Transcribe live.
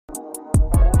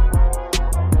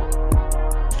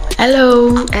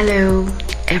Hello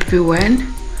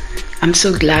everyone. I'm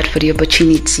so glad for the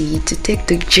opportunity to take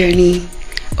the journey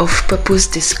of purpose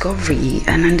discovery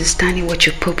and understanding what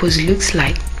your purpose looks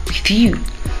like with you.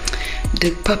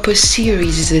 The Purpose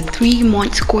series is a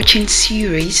 3-month coaching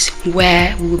series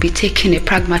where we will be taking a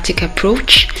pragmatic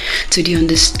approach to the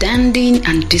understanding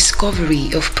and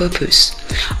discovery of purpose,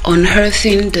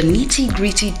 unearthing the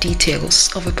nitty-gritty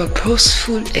details of a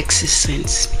purposeful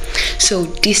existence. So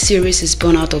this series is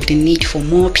born out of the need for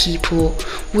more people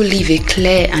who live a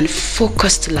clear and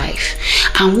focused life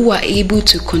and who are able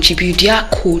to contribute their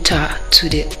quota to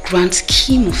the grand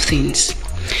scheme of things.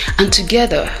 And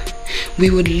together, we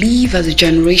would live as a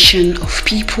generation of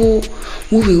people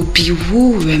who will be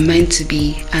who we were meant to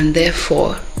be and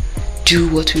therefore do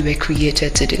what we were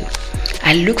created to do.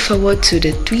 I look forward to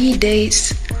the 3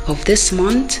 days of this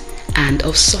month and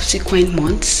of subsequent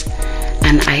months,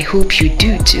 and I hope you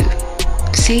do too.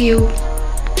 See you.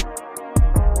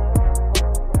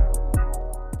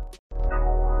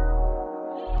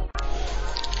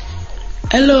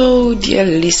 Hello, dear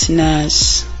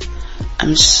listeners.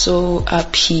 I'm so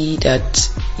happy that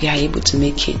we are able to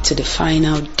make it to the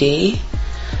final day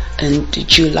and the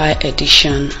July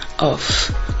edition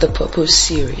of the Purpose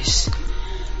series.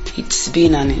 It's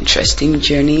been an interesting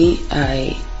journey,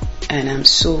 and I'm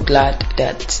so glad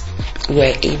that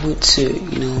we're able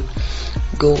to,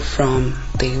 go from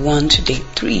day 1 to day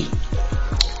 3.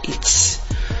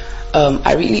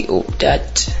 I really hope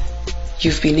that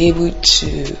you've been able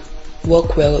to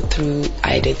work well through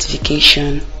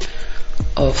identification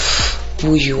of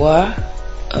who you are,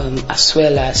 as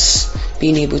well as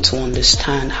being able to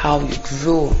understand how you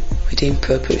grow within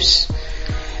purpose.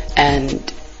 And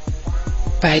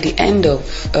by the end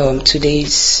of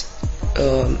today's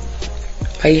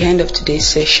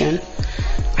session,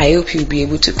 I hope you'll be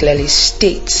able to clearly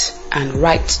state and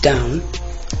write down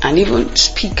and even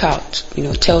speak out,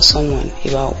 tell someone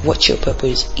about what your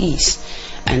purpose is.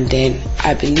 And then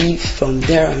I believe from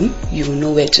there on you will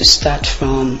know where to start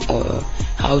from or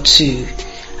how to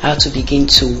begin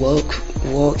to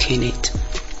work in it,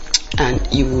 and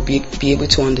you will be able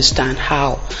to understand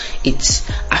how it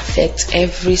affects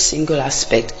every single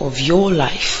aspect of your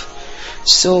life.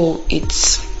 So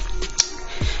it's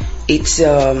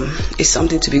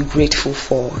something to be grateful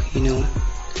for,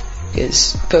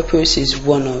 because purpose is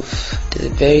one of the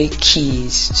very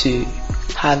keys to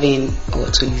having or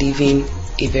to living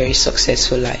a very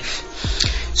successful life.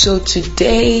 So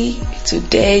today,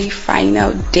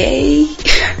 final day,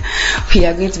 we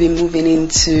are going to be moving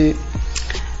into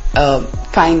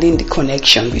finding the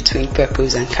connection between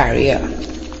purpose and career.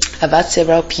 I've had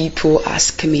several people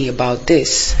ask me about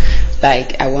this.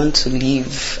 Like, I want to be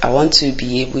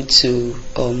able to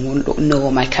know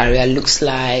what my career looks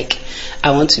like.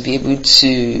 I want to be able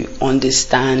to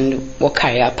understand what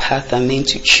career path I'm meant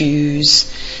to choose.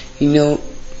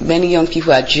 Many young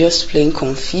people are just plain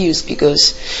confused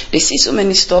because they see so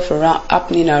many stuff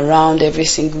happening around every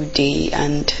single day,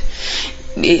 and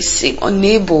they seem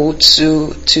unable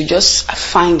to just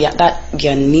find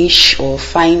their niche or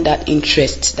find that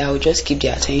interest that will just keep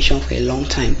their attention for a long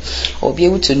time, or be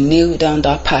able to nail down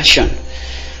that passion.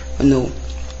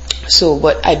 So,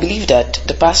 but I believe that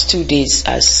the past 2 days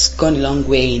has gone a long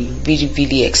way in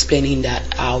really explaining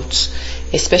that out.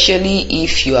 Especially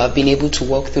if you have been able to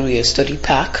walk through your study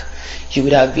pack, you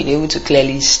would have been able to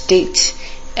clearly state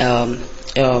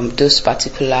those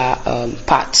particular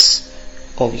parts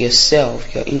of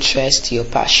yourself, your interest, your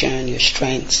passion, your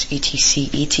strengths,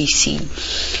 etc.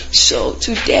 So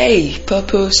today,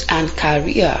 purpose and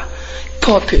career.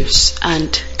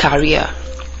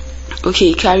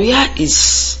 Okay, career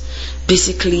is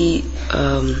basically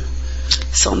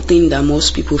something that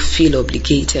most people feel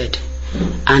obligated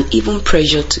and even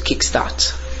pressure to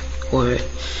kickstart, or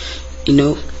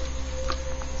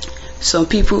some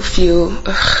people feel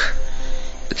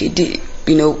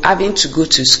having to go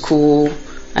to school,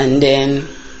 and then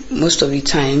most of the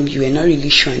time you are not really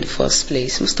sure in the first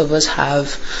place. Most of us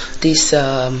have this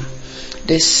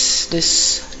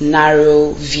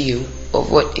narrow view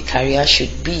of what a career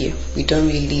should be. We don't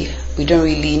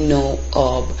really know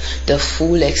the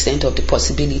full extent of the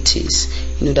possibilities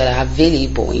that are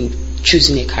available in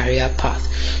choosing a career path.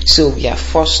 So we are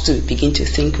forced to begin to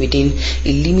think within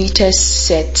a limited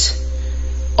set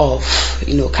of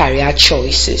career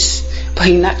choices. But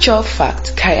in actual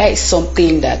fact, career is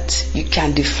something that you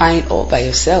can define all by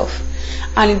yourself,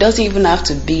 and it doesn't even have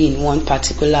to be in one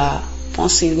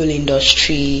single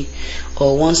industry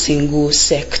or one single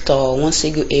sector, one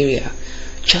single area.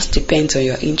 Just depends on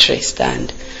your interest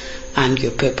and and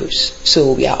your purpose.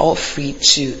 So we are all free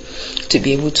to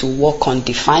be able to work on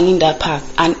defining that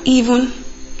path and even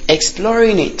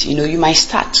exploring it. You might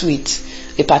start with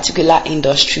a particular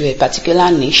industry, a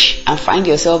particular niche, and find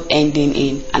yourself ending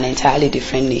in an entirely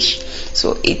different niche.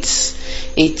 So it's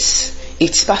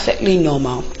perfectly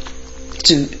normal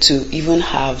to even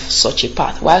have such a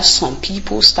path, while some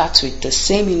people start with the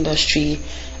same industry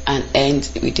and end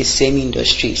with the same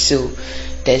industry. So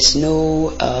there's no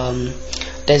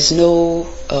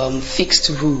fixed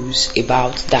rules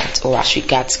about that, or as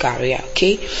regards career.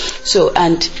 Okay, so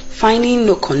and finding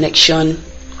no connection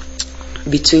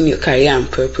between your career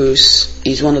and purpose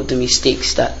is one of the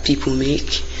mistakes that people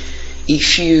make.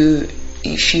 If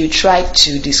you try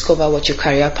to discover what your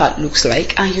career path looks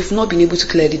like and you've not been able to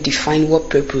clearly define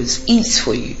what purpose is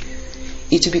for you,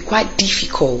 it will be quite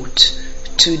difficult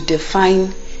to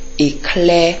define a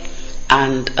clear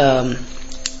and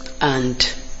an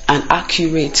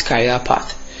accurate career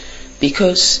path,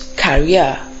 because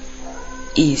career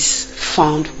is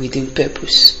found within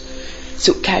purpose.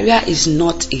 So career is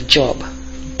not a job.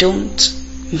 Don't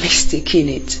mistake in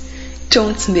it.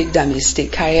 Don't make that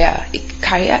mistake. Career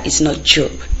is not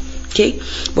job, okay,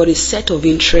 but a set of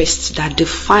interests that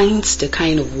defines the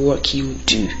kind of work you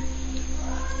do.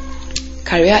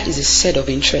 Career is a set of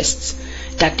interests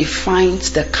that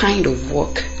defines the kind of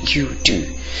work you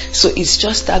do. So it's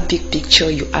just that big picture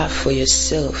you have for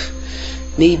yourself.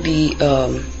 Maybe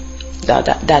that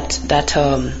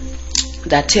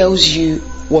tells you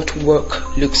what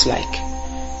work looks like.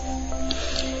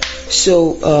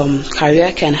 So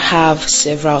career can have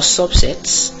several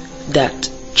subsets that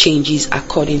changes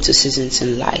according to seasons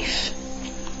in life.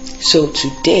 So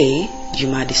today you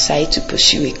might decide to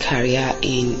pursue a career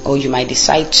or you might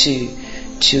decide to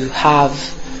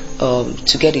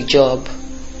get a job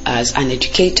as an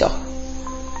educator,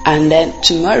 and then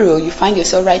tomorrow you find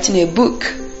yourself writing a book.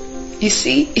 You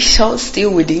see, it's all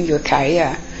still within your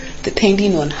career,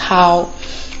 depending on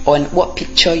what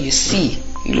picture you see,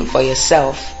 for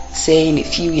yourself, say in a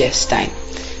few years' time.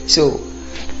 So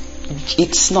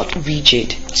it's not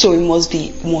rigid. So we must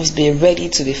be ready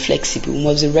to be flexible. We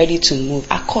must be ready to move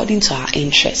according to our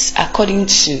interests, according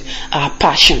to our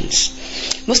passions.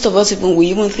 Most of us we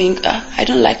even think, I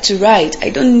don't like to write. I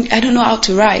don't know how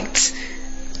to write.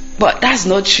 But that's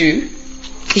not true.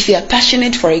 If you are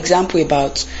passionate, for example,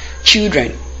 about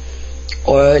children,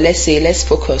 or let's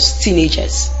focus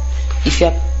teenagers. If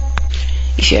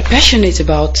you're passionate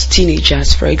about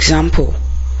teenagers, for example,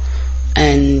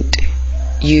 and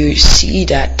you see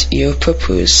that your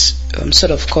purpose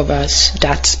sort of covers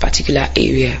that particular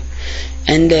area,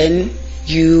 and then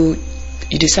you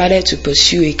decided to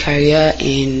pursue a career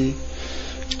in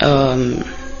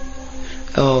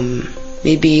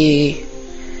maybe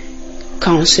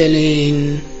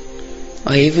counseling,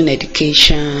 or even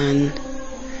education,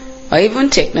 or even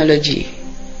technology.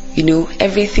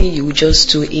 Everything you just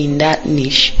do in that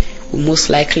niche will most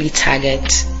likely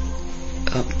target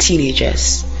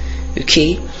teenagers.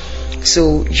 Okay,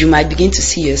 so you might begin to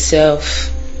see yourself,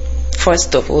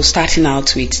 first of all, starting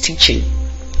out with teaching.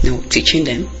 Teaching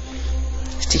them,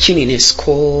 teaching in a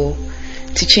school,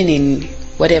 teaching in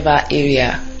whatever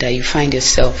area that you find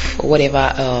yourself, or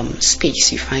whatever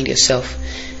space you find yourself,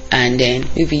 and then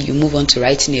maybe you move on to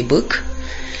writing a book,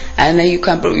 and then you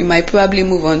might probably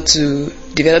move on to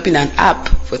developing an app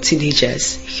for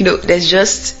teenagers. There's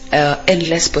just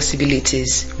endless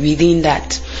possibilities within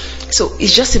that. So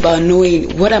it's just about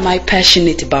knowing, what am I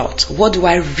passionate about? What do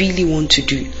I really want to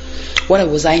do? What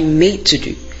was I made to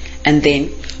do? And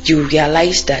then you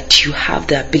realize that you have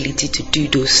the ability to do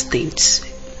those things.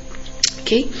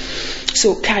 Okay?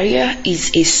 So career is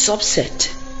a subset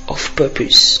of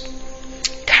purpose.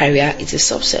 Career is a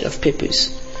subset of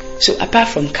purpose. So apart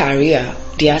from career,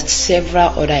 there are several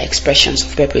other expressions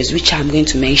of purpose, which I'm going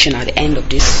to mention at the end of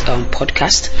this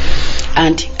podcast.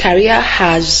 And career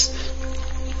has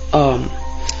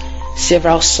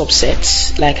several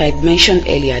subsets, like I mentioned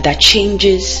earlier, that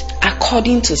changes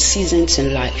according to seasons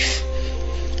in life.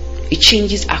 It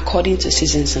changes according to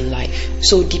seasons in life.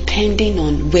 So depending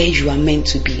on where you are meant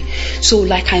to be. So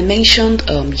like I mentioned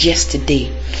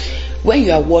yesterday, when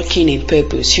you are working in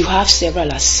purpose, you have several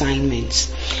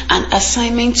assignments, and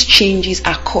assignments changes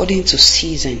according to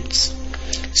seasons.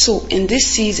 So in this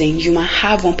season, you might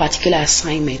have one particular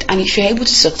assignment, and if you're able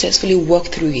to successfully work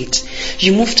through it,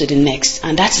 you move to the next,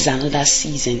 and that is another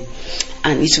season,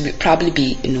 and it will probably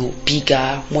be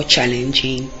bigger, more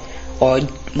challenging, or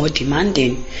more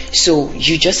demanding. So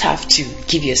you just have to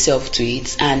give yourself to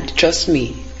it, and trust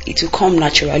me, it will come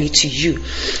naturally to you.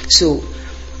 So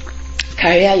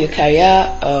your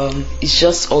career is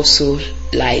just also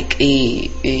like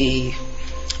a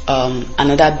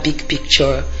another big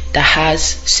picture that has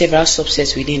several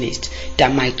subsets within it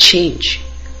that might change,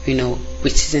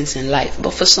 with seasons in life.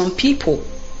 But for some people,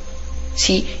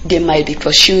 see, they might be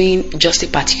pursuing just a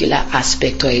particular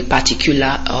aspect or a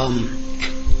particular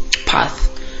path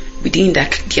within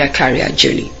their career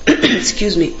journey.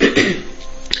 Excuse me.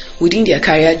 Within their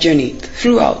career journey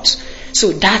throughout.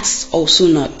 So that's also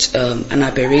not an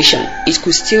aberration. It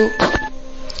could still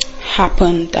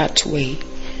happen that way.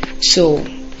 So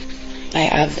I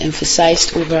have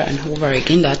emphasized over and over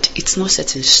again that it's not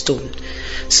set in stone.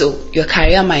 So your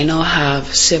career might not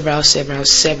have several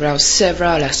assignments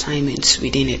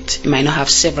within it. It might not have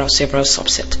several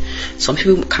subsets. Some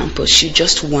people can pursue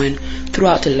just one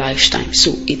throughout a lifetime.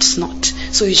 So it's not.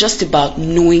 So it's just about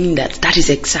knowing that is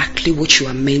exactly what you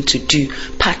are meant to do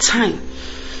part-time.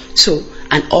 So,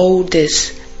 and all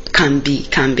this can be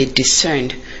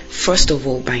discerned first of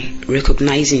all by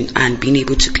recognizing and being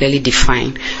able to clearly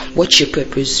define what your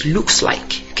purpose looks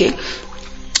like. Okay,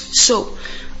 so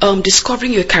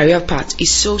discovering your career path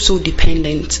is so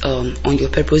dependent on your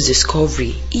purpose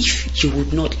discovery. If you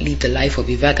would not live the life of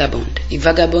a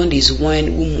vagabond is one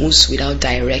who moves without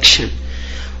direction,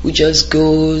 who just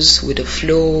goes with the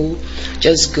flow,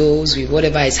 just goes with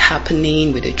whatever is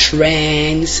happening with the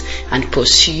trends and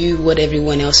pursue what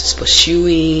everyone else is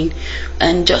pursuing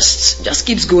and just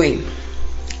keeps going,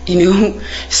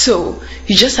 So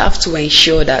you just have to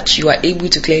ensure that you are able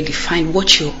to clearly define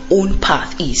what your own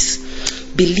path is.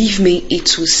 Believe me,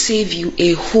 it will save you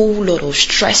a whole lot of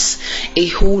stress, a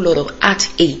whole lot of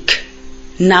heartache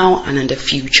now and in the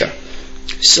future.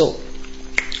 So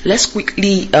let's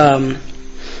quickly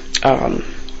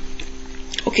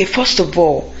okay, first of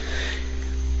all,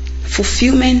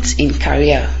 fulfillment in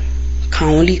career can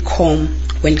only come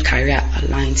when career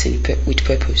aligns with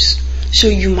purpose. So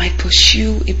you might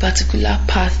pursue a particular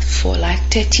path for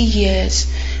like 30 years,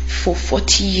 for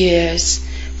 40 years,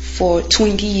 for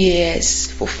 20 years,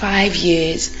 for 5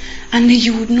 years, and then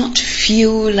you would not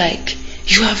feel like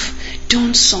you have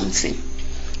done something.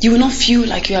 You will not feel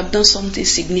like you have done something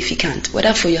significant,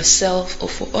 whether for yourself or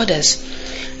for others.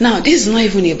 Now, this is not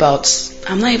even about,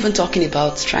 I'm not even talking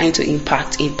about trying to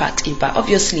impact.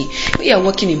 Obviously, when you are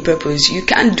working in purpose, you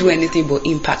can't do anything but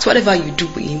impact. Whatever you do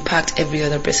will impact every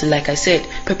other person. Like I said,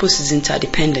 purpose is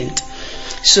interdependent.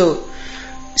 So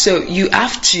you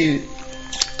have to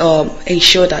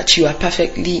ensure that you are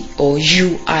perfectly, or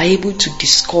you are able to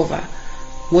discover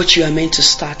what you are meant to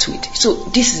start with. So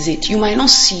this is it. You might not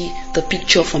see the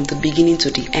picture from the beginning to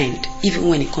the end, even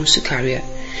when it comes to career.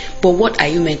 But what are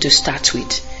you meant to start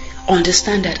with?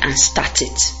 Understand that and start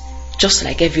it. Just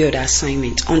like every other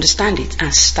assignment. Understand it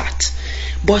and start.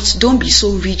 But don't be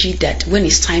so rigid that when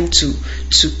it's time to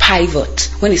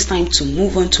pivot, when it's time to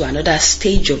move on to another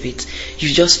stage of it, you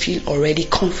just feel already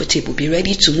comfortable. Be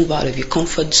ready to move out of your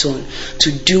comfort zone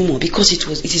to do more, because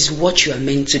it is what you are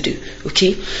meant to do.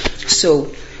 Okay?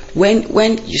 So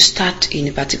when you start in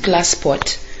a particular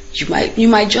spot, you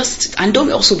might just, and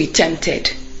don't also be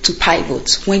tempted to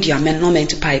pivot when you are not meant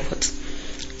to pivot.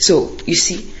 So you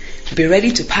see, be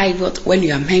ready to pivot when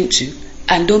you are meant to,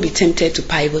 and don't be tempted to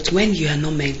pivot when you are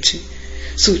not meant to.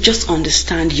 So just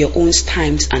understand your own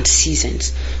times and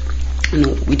seasons,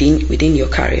 within your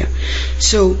career.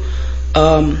 So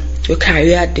your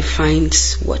career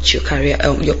defines what your career,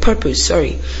 your purpose,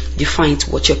 defines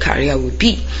what your career will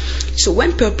be. So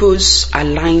when purpose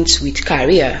aligns with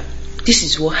career, this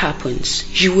is what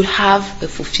happens. You will have a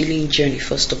fulfilling journey.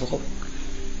 First of all,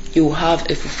 you will have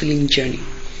a fulfilling journey.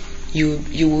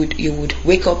 You would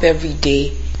wake up every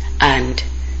day and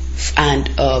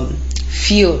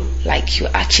feel like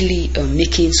you're actually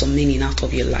making some meaning out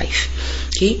of your life.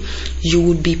 Okay, you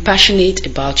would be passionate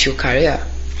about your career.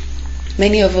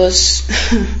 Many of us,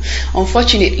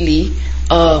 unfortunately,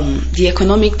 the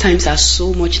economic times are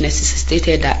so much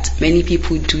necessitated that many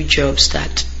people do jobs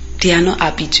that they are not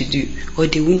happy to do, or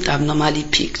they wouldn't have normally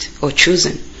picked or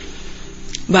chosen.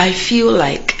 But I feel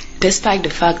like, despite the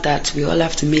fact that we all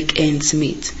have to make ends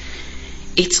meet,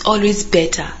 it's always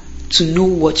better to know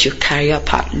what your career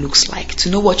path looks like,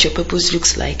 to know what your purpose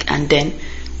looks like, and then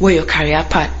where your career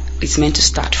path is meant to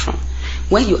start from.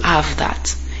 When you have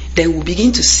that, then we'll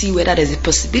begin to see whether there's a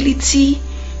possibility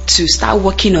to start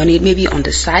working on it, maybe on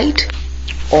the side,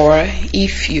 or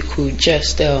if you could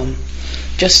just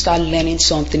start learning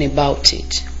something about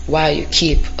it while you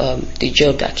keep the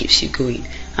job that keeps you going.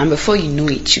 And before you know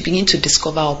it, you begin to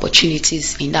discover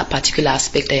opportunities in that particular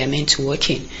aspect that you're meant to work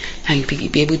in, and you'll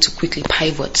be able to quickly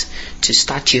pivot to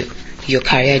start your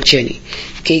career journey.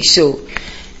 Okay, so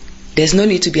there's no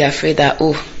need to be afraid that,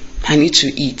 I need to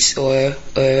eat, or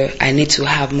I need to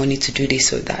have money to do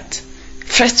this or that.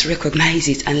 First recognize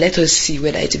it and let us see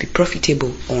whether it will be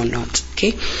profitable or not.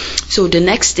 Okay, so the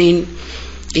next thing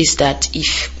is that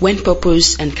when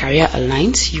purpose and career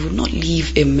aligns, you will not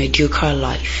live a mediocre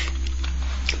life,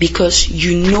 because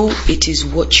you know it is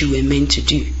what you were meant to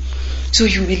do. So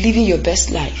you will be living your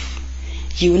best life.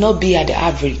 You will not be at the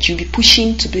average. You'll be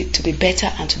pushing to be better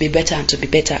and to be better and to be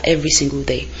better every single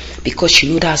day, because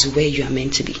you know that's where you are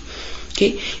meant to be.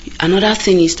 Okay. Another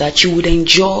thing is that you would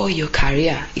enjoy your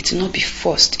career. It will not be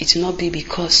forced. It will not be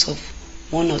because of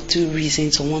one or two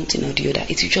reasons or one thing or the other.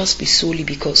 It will just be solely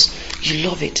because you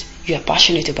love it. You are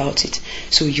passionate about it.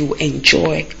 So you will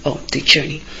enjoy the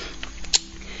journey.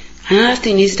 Another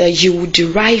thing is that you will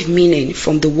derive meaning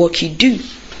from the work you do.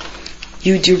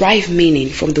 You derive meaning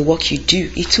from the work you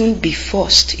do. It won't be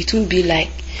forced. It won't be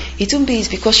it's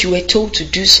because you were told to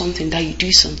do something that you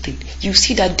do something. You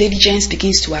see that diligence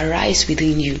begins to arise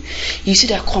within you. You see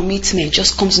that commitment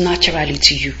just comes naturally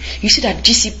to you. You see that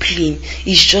discipline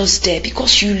is just there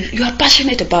because you are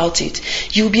passionate about it.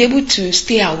 You'll be able to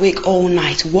stay awake all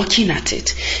night working at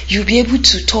it. You'll be able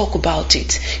to talk about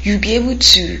it. You'll be able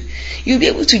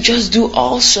to just do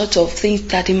all sorts of things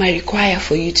that it might require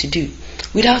for you to do,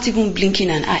 without even blinking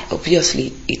an eye. Obviously,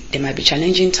 there might be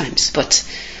challenging times, but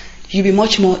you'll be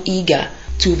much more eager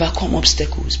to overcome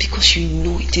obstacles because you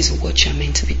know it is what you're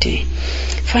meant to be doing.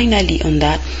 Finally, on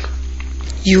that,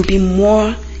 you would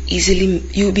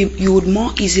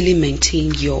more easily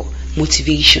maintain your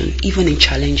motivation even in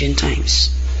challenging times.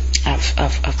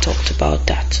 I've talked about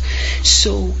that.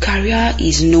 So career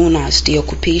is known as the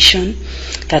occupation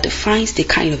that defines the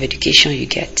kind of education you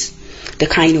get, the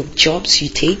kind of jobs you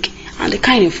take, and the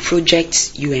kind of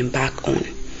projects you embark on.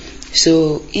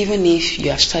 So even if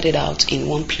you have started out in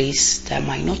one place that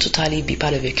might not totally be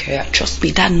part of your career, trust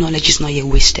me, that knowledge is not yet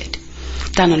wasted.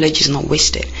 That knowledge is not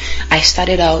wasted. I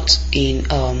started out in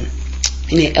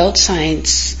a health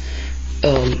science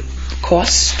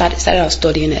course. Started out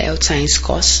studying a health science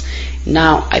course.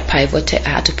 Now I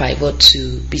had to pivot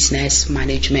to business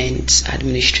management,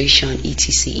 administration,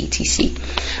 etc.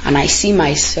 And I see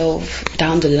myself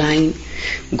down the line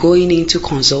going into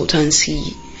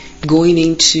consultancy, going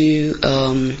into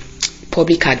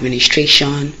public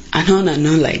administration, and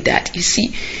on like that. You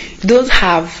see, those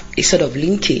have a sort of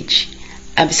linkage.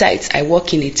 And besides, I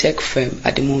work in a tech firm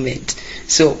at the moment,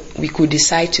 so we could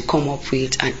decide to come up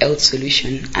with an health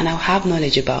solution, and I'll have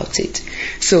knowledge about it.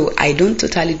 So I don't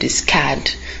totally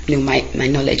discard my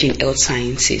knowledge in health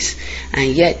sciences,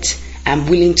 and yet I'm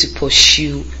willing to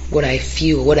pursue what I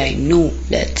feel, what I know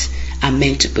that I'm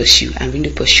meant to pursue. I'm going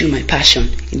to pursue my passion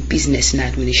in business, in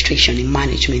administration, in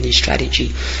management, in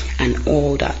strategy, and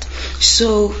all that.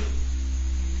 So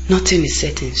nothing is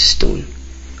set in stone.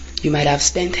 You might have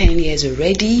spent 10 years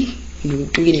already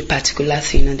doing a particular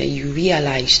thing, and then you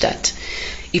realize that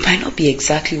it might not be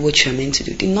exactly what you're meant to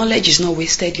do. The knowledge is not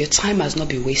wasted. Your time has not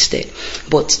been wasted.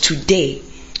 But today,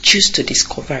 choose to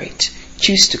discover it.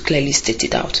 Choose to clearly state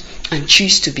it out, and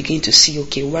choose to begin to see,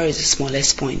 okay, where is the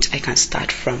smallest point I can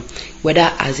start from,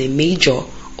 whether as a major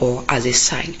or as a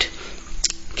side.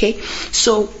 Okay,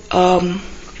 so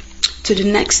to the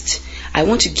next, I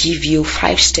want to give you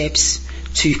 5 steps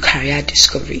to career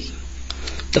discovery.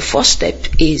 The first step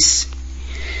is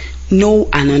know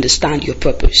and understand your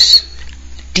purpose.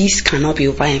 This cannot be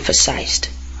overemphasized.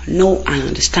 Know and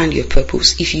understand your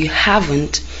purpose. If you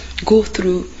haven't, go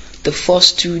through the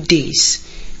first 2 days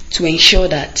to ensure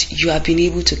that you have been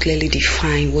able to clearly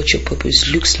define what your purpose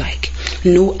looks like.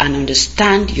 Know and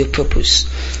understand your purpose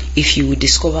if you will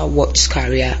discover what this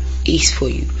career is for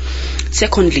you.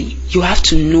 Secondly, you have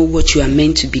to know what you are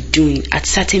meant to be doing at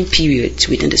certain periods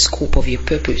within the scope of your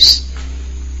purpose.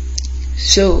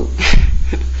 So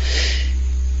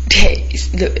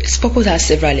this purpose has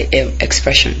several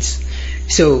expressions.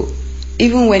 So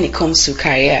even when it comes to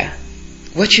career,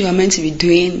 what you are meant to be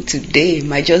doing today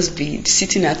might just be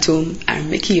sitting at home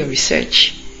and making your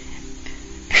research.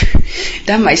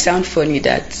 That might sound funny.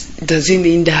 That doesn't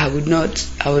mean that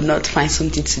I would not find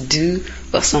something to do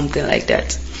or something like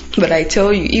that. But I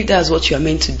tell you, if that's what you are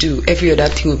meant to do, every other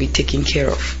thing will be taken care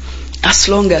of. As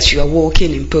long as you are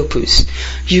walking in purpose,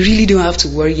 you really don't have to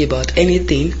worry about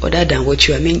anything other than what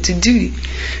you are meant to do.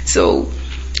 So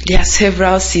there are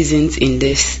several seasons in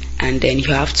this, and then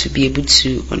you have to be able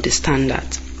to understand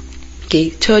that. Okay.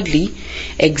 Thirdly,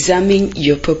 examine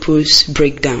your purpose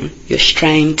breakdown, your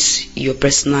strengths, your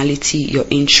personality, your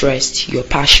interest, your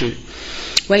passion.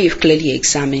 When you've clearly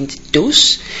examined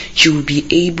those, you will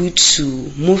be able to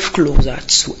move closer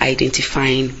to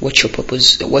identifying what your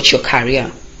purpose, what your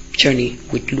career journey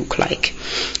would look like.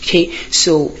 Okay,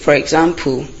 so for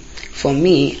example, for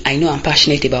me, I know I'm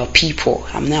passionate about people.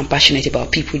 I'm passionate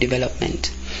about people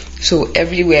development. So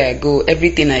everywhere I go,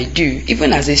 everything I do,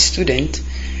 even as a student,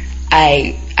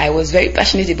 I was very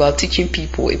passionate about teaching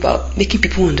people, about making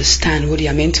people understand what they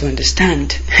are meant to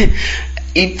understand.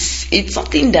 It's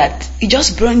something that it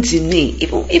just burns in me,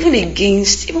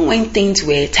 even when things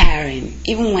were tiring,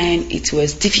 even when it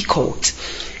was difficult.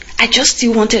 I just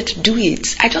still wanted to do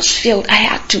it. I just felt I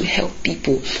had to help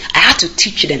people. I had to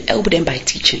teach them, help them by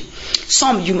teaching.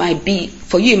 For you,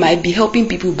 it might be helping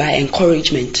people by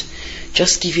encouragement,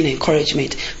 just giving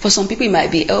encouragement. For some people, it might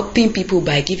be helping people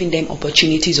by giving them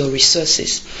opportunities or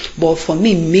resources. But for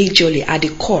me, majorly at the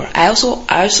core, I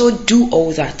also do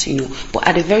all that, But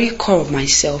at the very core of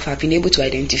myself, I've been able to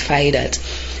identify that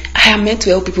I am meant to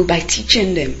help people by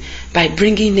teaching them, by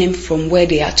bringing them from where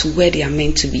they are to where they are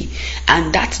meant to be.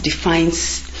 And that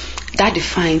defines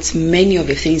many of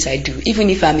the things I do. Even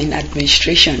if I'm in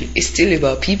administration, it's still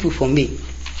about people for me.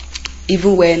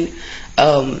 Even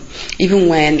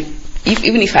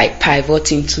if I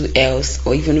pivot into health,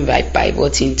 or even if I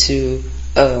pivot into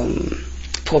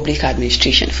public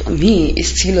administration, for me,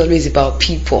 it's still always about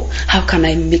people. How can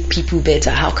I make people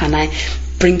better? How can I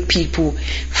bring people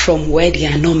from where they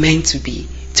are not meant to be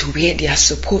to where they are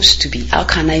supposed to be? How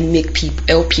can I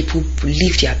help people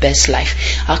live their best life?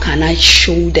 How can I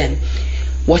show them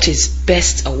what is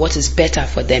best or what is better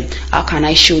for them? How can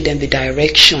I show them the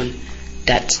direction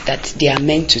that they are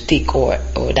meant to take, or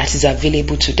that is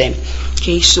available to them?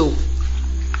 Okay, so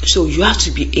you have to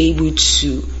be able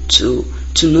to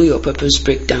know your purpose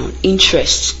breakdown.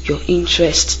 Your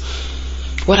interest.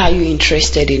 What are you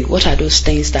interested in? What are those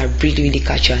things that really, really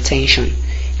catch your attention,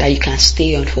 that you can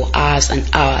stay on for hours and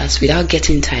hours without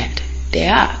getting tired?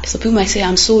 There are. Some people might say,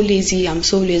 I'm so lazy.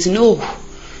 No.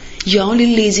 You are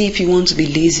only lazy if you want to be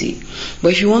lazy.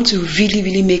 But if you want to really,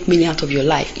 really make money out of your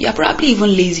life, you are probably even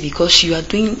lazy because you are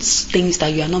doing things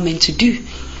that you are not meant to do.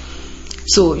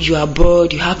 So you are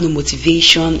bored, you have no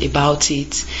motivation about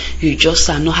it, you just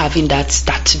are not having that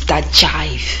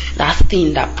jive, that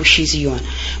thing that pushes you on.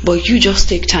 But you just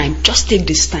take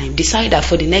this time, decide that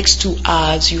for the next 2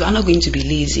 hours you are not going to be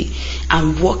lazy,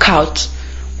 and work out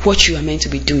what you are meant to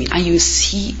be doing, and you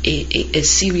see a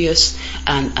serious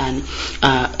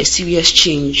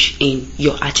change in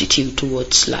your attitude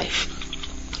towards life.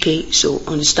 Okay, so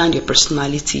understand your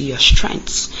personality, your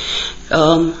strengths.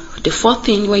 The fourth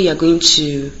thing when you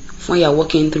are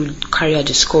working through career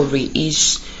discovery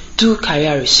is do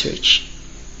career research.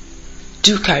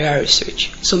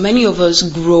 So many of us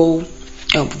grew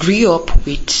up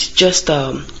with just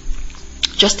a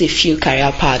few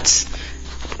career paths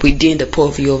within the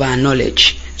purview of our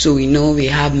knowledge. So we know we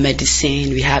have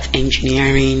medicine, we have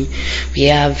engineering, we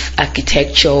have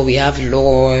architecture, we have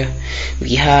law,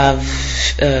 we have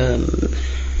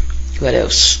what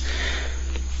else?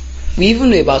 We even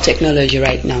know about technology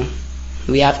right now.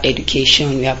 We have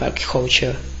education, we have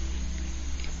agriculture.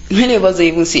 Many of us don't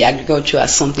even see agriculture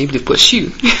as something to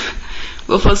pursue.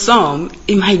 But for some,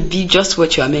 it might be just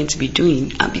what you are meant to be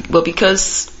doing. But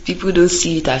because people don't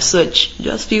see it as such,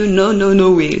 just feel,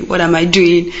 no way. What am I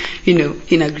doing,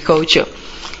 in agriculture?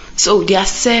 So there are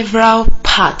several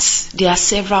paths.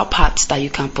 That you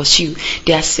can pursue.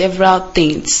 There are several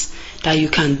things that you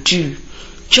can do.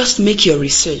 Just make your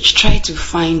research. Try to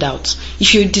find out.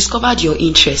 If you discovered your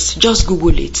interest, just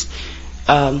Google it.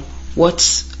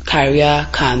 What career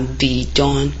can be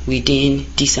done within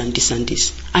this and this and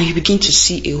this, and you begin to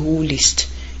see a whole list.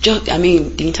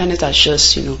 The internet has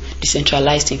just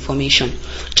decentralized information.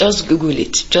 Just Google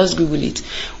it.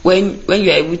 When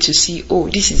you are able to see,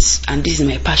 this is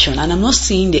my passion, and I'm not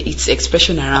seeing its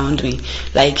expression around me.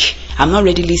 Like, I'm not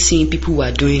readily seeing people who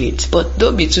are doing it. But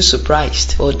don't be too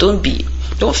surprised, or don't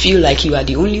feel like you are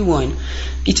the only one.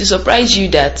 It will surprise you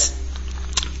that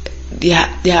there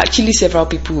are actually several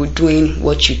people doing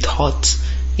what you thought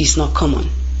is not common.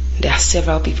 There are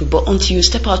several people, but until you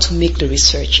step out to make the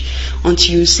research,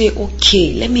 until you say,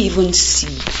 okay, let me even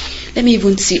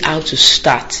see how to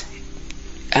start,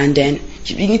 and then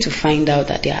you begin to find out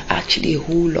that there are actually a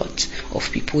whole lot of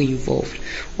people involved,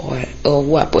 or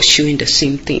who are pursuing the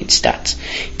same things that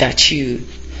you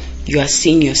are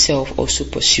seeing yourself also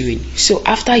pursuing. So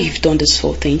after you've done these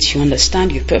 4 things, you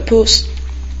understand your purpose,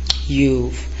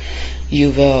 you've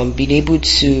been able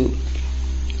to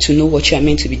know what you are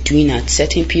meant to be doing at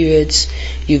certain periods,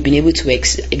 you've been able to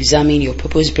examine your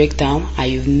purpose breakdown,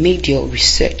 and you've made your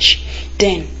research,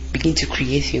 then begin to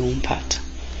create your own path.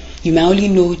 You might only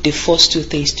know the first 2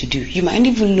 things to do. You might not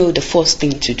even know the first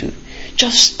thing to do.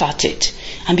 Just start it,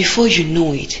 and before you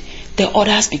know it, the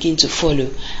others begin to follow,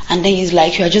 and then it's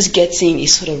like you are just getting a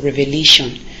sort of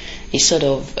revelation, a sort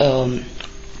of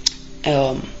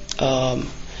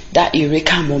that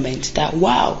eureka moment, that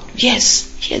wow, yes,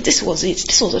 this was it.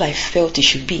 This was what I felt it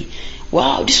should be.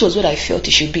 Wow, this was what I felt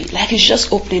it should be. Like, it's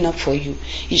just opening up for you.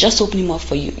 It's just opening up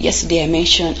for you. Yesterday I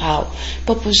mentioned how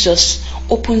purpose just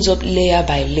opens up layer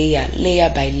by layer, layer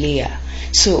by layer.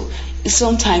 So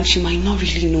sometimes you might not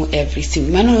really know everything.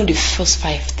 You might not know the first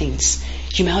 5 things.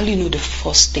 You may only know the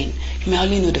first thing. You may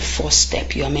only know the first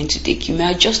step you are meant to take. You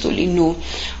may just only know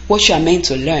what you are meant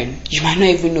to learn. You might not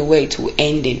even know where it will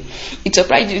end in. It's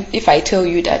surprising if I tell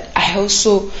you that I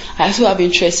also have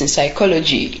interest in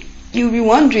psychology. You'll be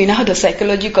wondering, how does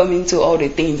psychology come into all the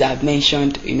things I've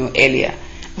mentioned, earlier?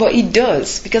 But it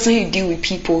does, because when you deal with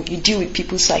people, you deal with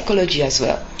people's psychology as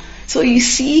well. So you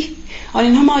see, on a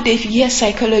normal day, if you hear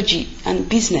psychology and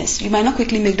business, you might not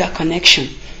quickly make that connection.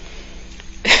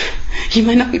 You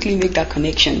might not quickly make that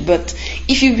connection. But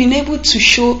if you've been able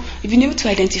to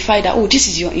identify that, oh, this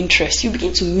is your interest, you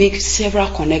begin to make several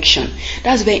connections.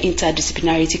 That's where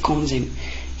interdisciplinarity comes in.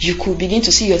 You could begin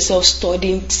to see yourself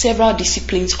studying several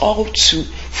disciplines, all to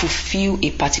fulfill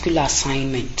a particular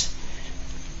assignment.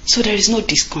 So there is no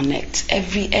disconnect.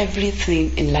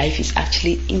 Everything in life is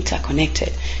actually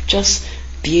interconnected. Just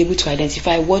be able to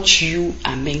identify what you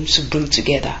are meant to bring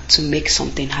together to make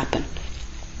something happen.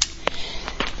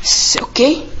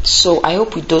 So I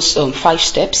hope with those 5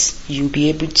 steps you'll be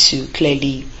able to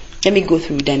clearly, let me go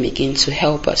through them again to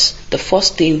help us. The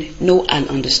first thing, know and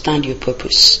understand your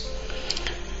purpose.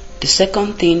 The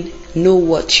second thing, know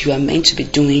what you are meant to be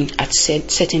doing at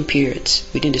certain periods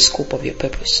within the scope of your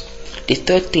purpose. The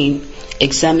third thing,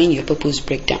 examine your purpose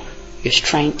breakdown, your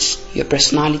strengths, your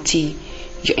personality,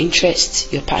 your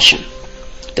interests, your passion.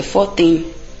 The fourth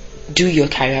thing, do your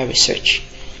career research.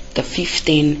 The fifth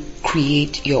thing,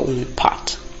 create your own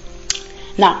path.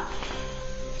 Now,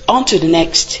 on to the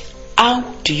next. How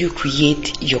do you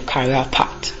create your career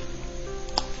path?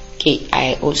 Okay,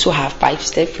 I also have 5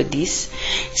 steps for this,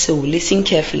 so listen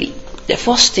carefully. The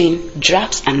first thing,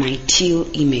 draft an ideal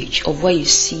image of where you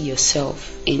see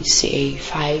yourself in, say,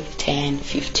 5, 10,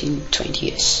 15, 20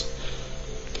 years.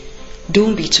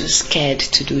 Don't be too scared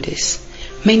to do this.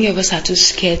 Many of us are too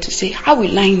scared to say, how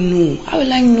will I know? How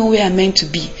will I know where I'm meant to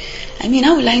be?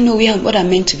 How will I know what I'm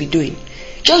meant to be doing?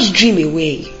 Just dream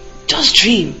away. Just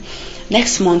dream.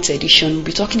 Next month's edition, we'll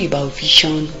be talking about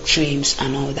vision, dreams,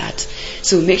 and all that.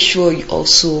 So make sure you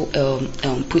also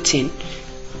put in.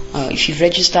 If you've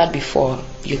registered before,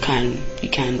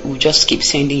 we'll just keep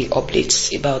sending you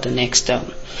updates about the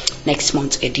next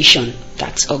month's edition.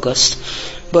 That's August.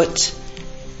 But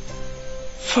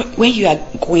when you are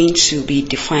going to be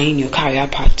defining your career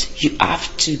path, you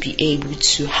have to be able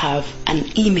to have an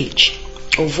image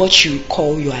of what you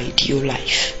call your ideal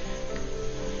life.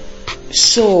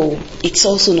 So it's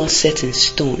also not set in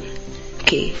stone.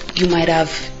 Okay, you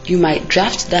might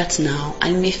draft that now,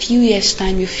 and in a few years'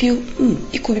 time you feel,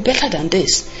 it could be better than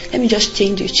this. Let me just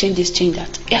change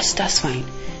that. Yes, that's fine.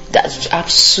 That's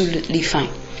absolutely fine.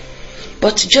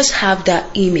 But to just have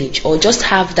that image, or just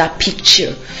have that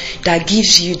picture that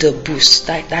gives you the boost,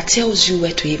 that tells you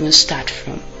where to even start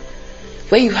from.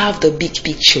 When you have the big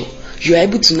picture, you're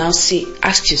able to now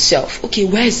ask yourself, okay,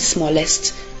 where is the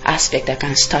smallest aspect I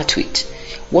can start with?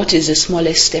 What is the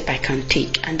smallest step I can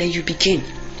take? And then you begin.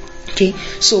 Okay,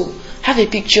 so have a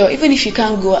picture, even if you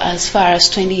can't go as far as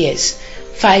 20 years,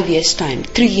 5 years time,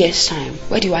 3 years time.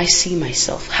 Where do I see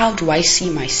myself? How do I see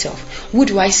myself? Who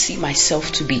do I see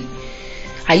myself to be?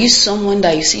 Are you someone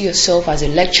that you see yourself as a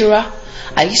lecturer?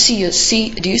 Do you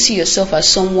see yourself as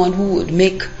someone who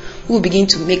will begin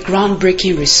to make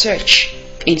groundbreaking research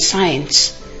in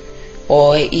science,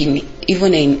 or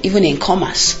even in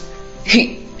commerce?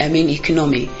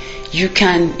 Economy. You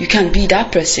can be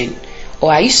that person.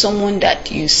 Or are you someone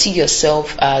that you see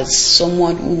yourself as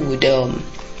someone who would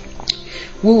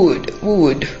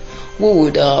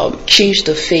change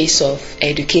the face of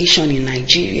education in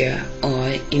Nigeria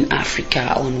or in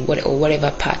Africa or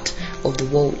whatever part of the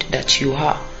world that you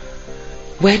are?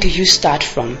 Where do you start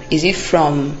from? Is it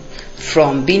from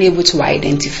being able to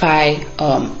identify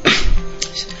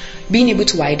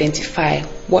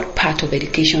what part of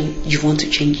education you want to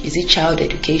change? Is it child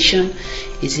education?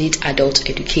 Is it adult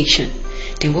education?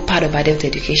 Then what part of adult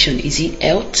education? Is it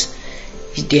health?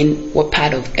 Then what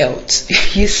part of health?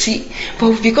 You see,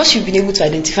 but because you've been able to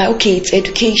identify, okay, it's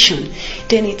education,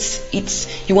 then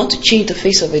it's you want to change the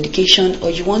face of education,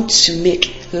 or you want to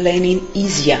make learning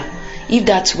easier. If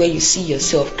that's where you see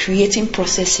yourself, creating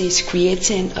processes,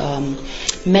 creating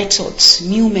methods,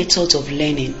 new methods of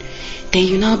learning, then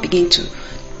you now begin to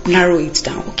narrow it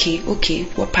down. Okay,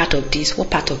 what part of this, what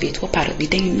part of it,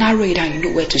 then you narrow it down, you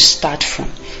know where to start from.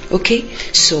 Okay,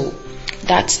 so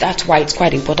That's why it's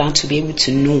quite important to be able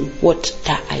to know what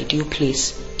that ideal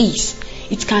place is.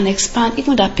 It can expand.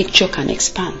 Even that picture can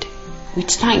expand with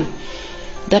time.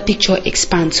 That picture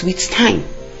expands with time.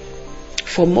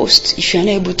 For most, if you're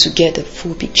not able to get a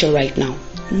full picture right now,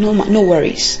 no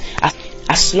worries.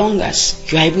 As long as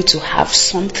you're able to have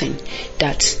something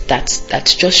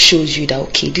that just shows you that,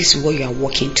 okay, this is what you are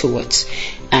working towards,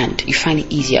 and you find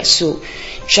it easier. So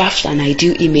draft an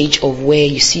ideal image of where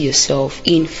you see yourself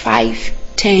in 5,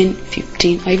 10,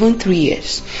 15, or even 3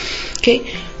 years.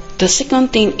 Okay. The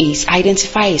second thing is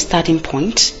identify a starting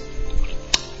point.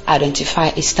 Identify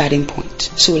a starting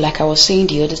point. So like I was saying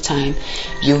the other time,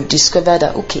 you discover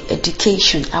that, okay,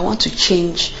 education, I want to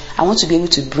be able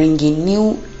to bring in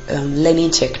new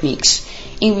learning techniques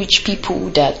in which people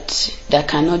that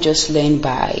cannot just learn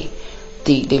by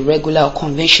the regular or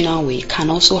conventional way can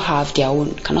also have their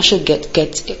own, can also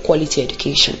get a quality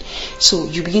education. So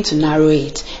you begin to narrow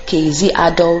it. Okay, is it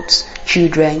adults,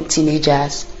 children,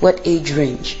 teenagers, what age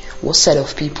range, what set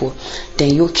of people?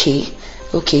 Then you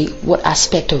okay, what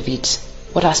aspect of it,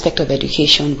 what aspect of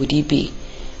education would it be?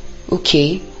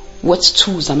 Okay, what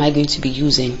tools am I going to be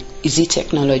using? Is it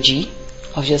technology?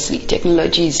 Obviously,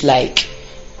 technology is like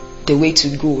the way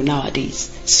to go nowadays.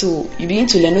 So you begin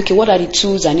to learn, okay, what are the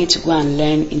tools I need to go and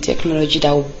learn in technology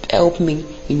that will help me,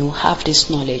 have this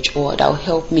knowledge, or that will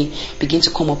help me begin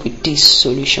to come up with these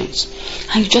solutions.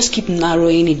 And you just keep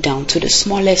narrowing it down to the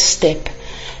smallest step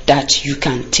that you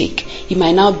can take. It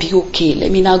might now be, okay,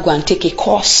 let me now go and take a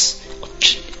course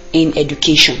in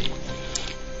education.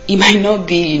 It might not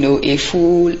be, a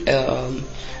full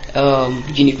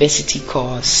university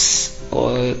course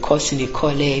or a course in a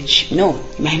college. No,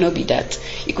 it might not be that.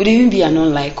 It could even be an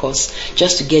online course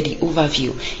just to get the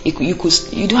overview.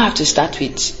 You don't have to start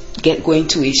with going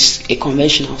to a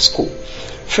conventional school.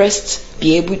 First,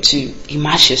 be able to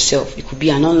immerse yourself. It could be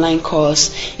an online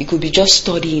course. It could be just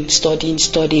studying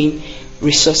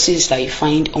resources that you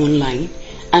find online.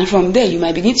 And from there, you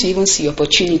might begin to even see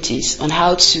opportunities on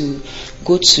how to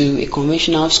go to a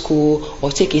conventional school or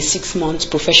take a 6-month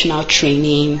professional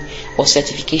training or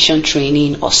certification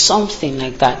training or something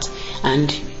like that.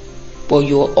 Well,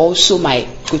 you also might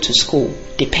go to school,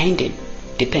 depending.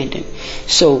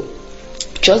 So,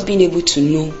 just being able to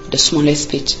know the smallest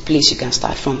place you can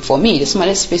start from. For me, the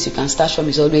smallest place you can start from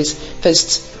is always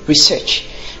first research.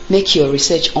 Make your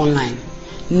research online.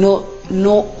 Know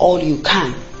all you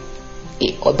can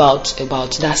about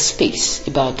that space,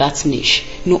 about that niche.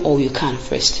 Know all you can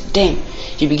first. Then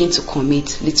you begin to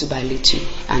commit little by little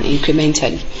and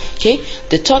incrementally. Okay.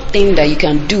 The third thing that you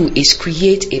can do is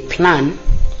create a plan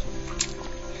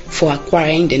for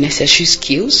acquiring the necessary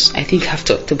skills. I think I've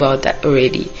talked about that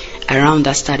already. Around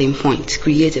that starting point,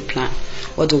 create a plan.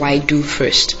 What do I do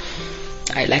first?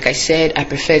 Like I said, I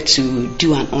prefer to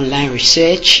do an online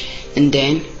research and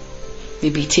then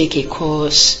maybe take a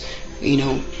course,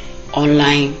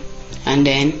 online, and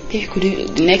then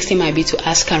the next thing might be to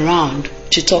ask around,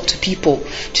 to talk to people,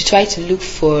 to try to look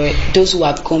for those who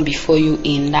have gone before you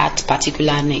in that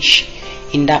particular niche,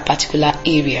 in that particular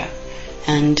area.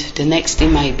 And the next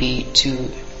thing might be to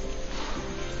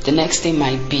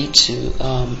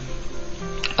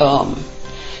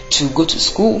go to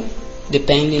school,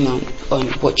 depending on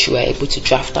what you are able to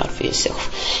draft out for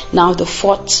yourself. Now the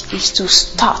fourth is to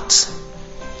start.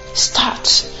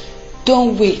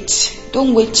 Don't wait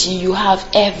till you have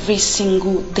every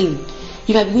single thing.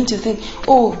 You might begin to think,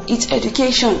 oh, it's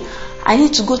education, I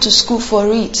need to go to school for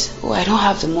it. Oh, I don't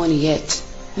have the money yet.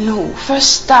 No,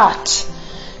 first start.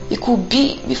 It could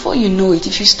be, before you know it,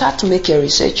 if you start to make your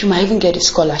research, you might even get a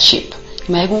scholarship.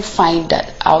 You might even find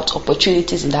out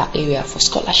opportunities in that area for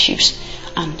scholarships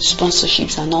and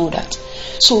sponsorships and all that.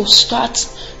 So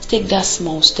take that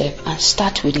small step and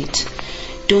start with it.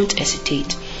 Don't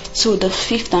hesitate. So the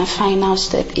fifth and final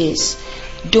step is,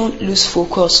 don't lose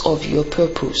focus of your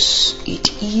purpose.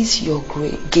 It is your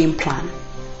great game plan.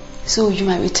 So you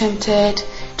might be tempted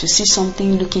to see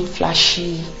something looking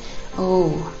flashy.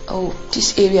 Oh,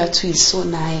 this area too is so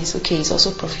nice. Okay, it's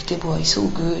also profitable. It's so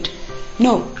good.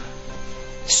 No,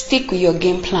 stick with your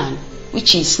game plan,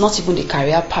 which is not even the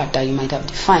career path that you might have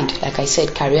defined. Like I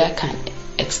said, career can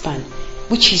expand.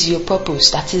 Which is your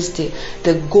purpose? That is the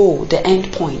goal, the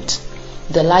end point,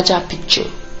 the larger picture,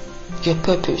 your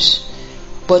purpose.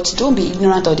 But don't be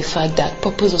ignorant of the fact that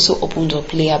purpose also opens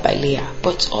up layer by layer.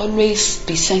 But always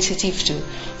be sensitive to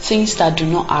things that do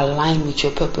not align with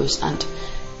your purpose, and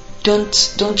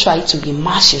don't try to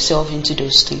immerse yourself into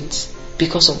those things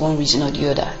because of one reason or the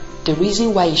other. The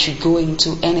reason why you should go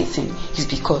into anything is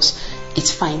because it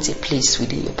finds a place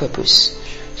within your purpose.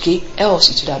 Okay, else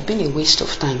it would have been a waste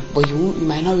of time, but you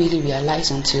might not really realize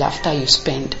until after you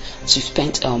spent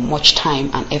much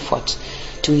time and effort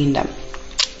doing them.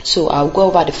 So I'll go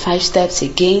over the 5 steps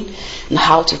again on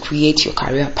how to create your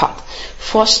career path.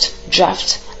 First,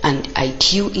 draft an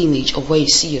ideal image of where you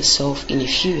see yourself in a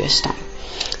few years' time.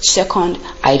 Second,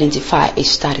 identify a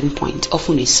starting point,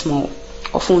 often a small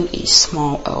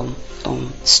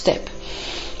step.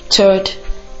 Third,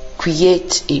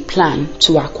 create a plan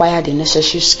to acquire the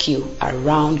necessary skill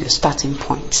around your starting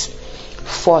point.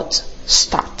 Fourth,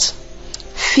 start.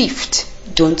 Fifth,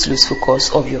 don't lose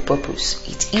focus of your purpose.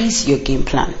 It is your game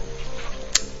plan.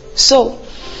 So,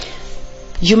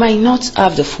 you might not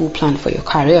have the full plan for your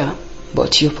career,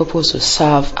 but your purpose will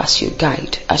serve as your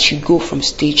guide as you go from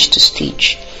stage to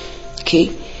stage.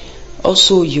 Okay?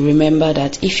 Also, you remember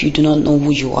that if you do not know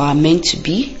who you are meant to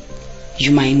be,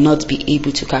 you might not be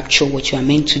able to capture what you are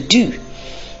meant to do.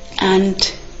 And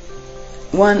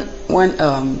one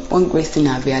great thing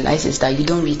I've realized is that you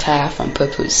don't retire from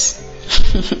purpose.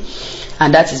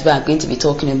 And that is why I'm going to be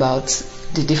talking about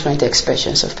the different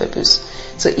expressions of purpose.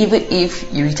 So even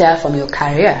if you retire from your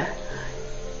career,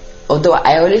 although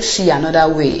I always see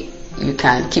another way you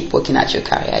can keep working at your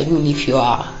career, even if you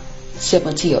are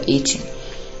 70 or 80,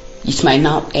 it might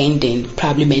now end in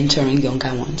probably mentoring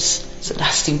younger ones. So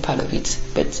that's still part of it.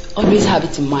 But always have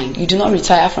it in mind. You do not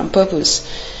retire from purpose.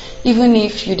 Even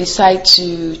if you decide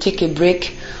to take a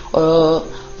break or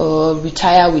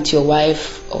retire with your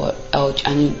wife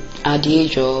and at the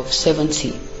age of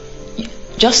 70,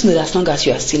 just know that as long as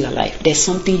you are still alive, there's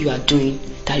something you are doing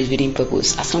that is within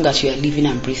purpose, as long as you are living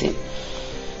and breathing.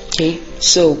 Okay?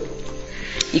 So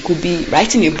it could be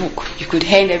writing a book. You could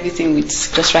end everything with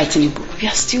just writing a book. You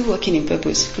are still working in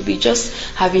purpose. It could be just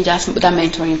having that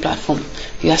mentoring platform.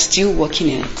 You are still working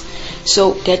in it.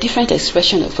 So there are different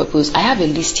expressions of purpose. I have a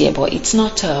list here, but it's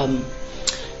not an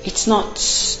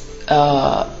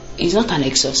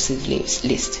exhaustive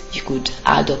list. You could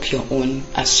add up your own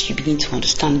as you begin to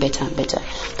understand better and better.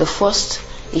 The first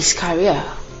is career.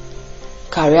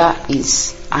 Career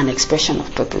is an expression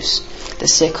of purpose. The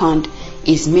second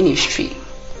is ministry.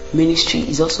 Ministry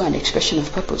is also an expression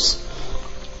of purpose.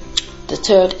 The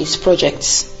third is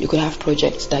projects. You could have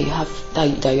projects that you are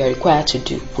required to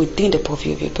do within the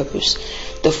purview of your purpose.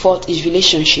 The fourth is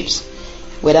relationships,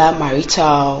 whether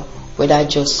marital, whether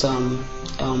just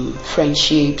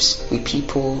friendships with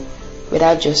people,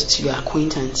 whether just your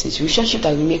acquaintances. Relationship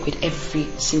that we make with every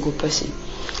single person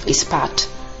is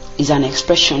an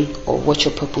expression of what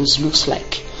your purpose looks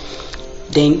like.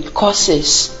 Then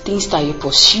courses, things that you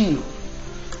pursue,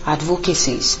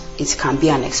 advocacies, it can be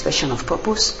an expression of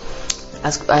purpose.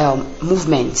 As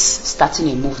movements, starting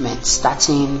a movement,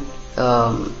 starting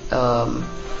a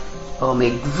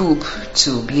group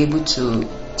to be able to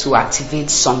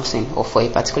activate something or for a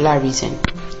particular reason,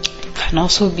 can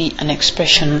also be an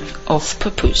expression of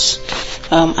purpose.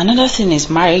 Another thing is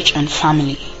marriage and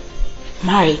family.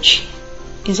 Marriage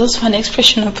is also an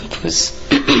expression of purpose.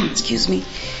 Excuse me.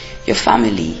 Your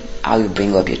family, how you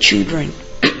bring up your children,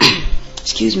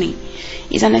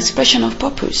 is an expression of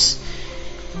purpose.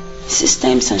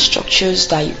 Systems and structures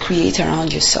that you create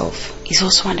around yourself is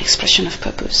also an expression of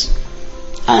purpose.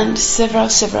 And several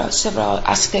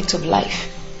aspects of life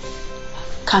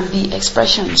can be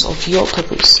expressions of your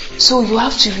purpose. So you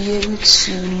have to be able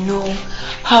to know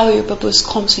how your purpose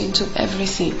comes into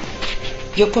everything.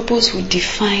 Your purpose will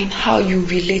define how you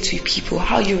relate with people,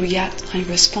 how you react and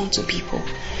respond to people.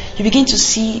 You begin to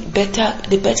see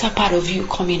the better part of you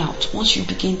coming out once you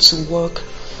begin to work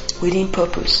within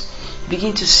purpose. You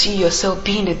begin to see yourself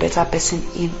being a better person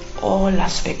in all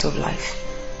aspects of life,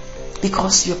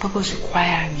 because your purpose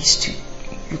requires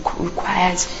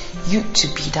you to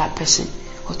be that person,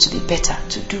 or to be better,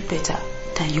 to do better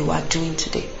than you are doing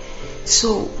today.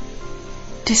 So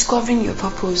discovering your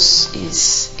purpose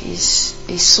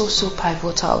is so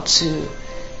pivotal to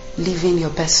living your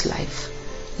best life,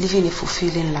 living a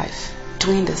fulfilling life,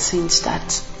 doing the things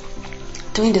that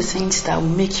will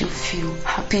make you feel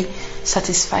happy,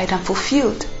 satisfied and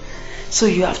fulfilled. So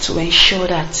you have to ensure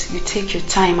that you take your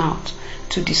time out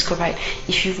to discover it.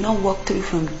 If you've not walked through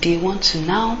from day one to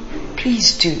now,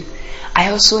 please do.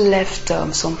 I also left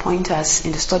some pointers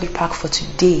in the study pack for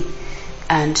today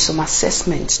and some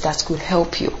assessments that could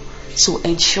help you. So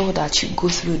ensure that you go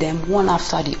through them one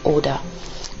after the other.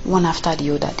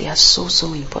 They are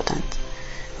so important.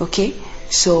 Okay,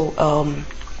 so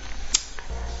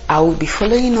I will be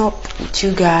following up with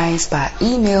you guys by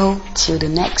email till the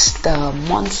next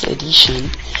month's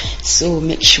edition. So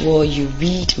make sure you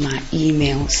read my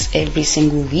emails every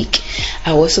single week.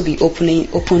 I'll also be opening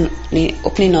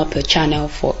up a channel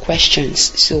for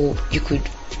questions, so you could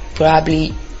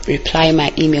probably reply my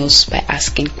emails by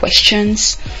asking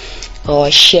questions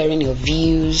or sharing your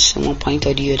views on one point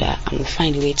or the other, and we'll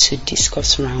find a way to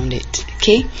discuss around it.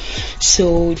 Okay,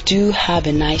 so do have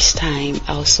a nice time.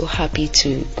 I'm so happy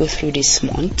to go through this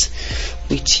month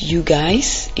with you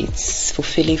guys. It's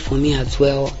fulfilling for me as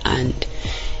well, and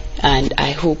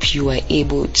I hope you are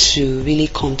able to really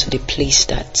come to the place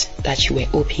that you were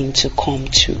hoping to come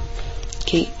to.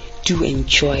 Okay, do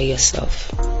enjoy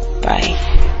yourself.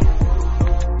 Bye.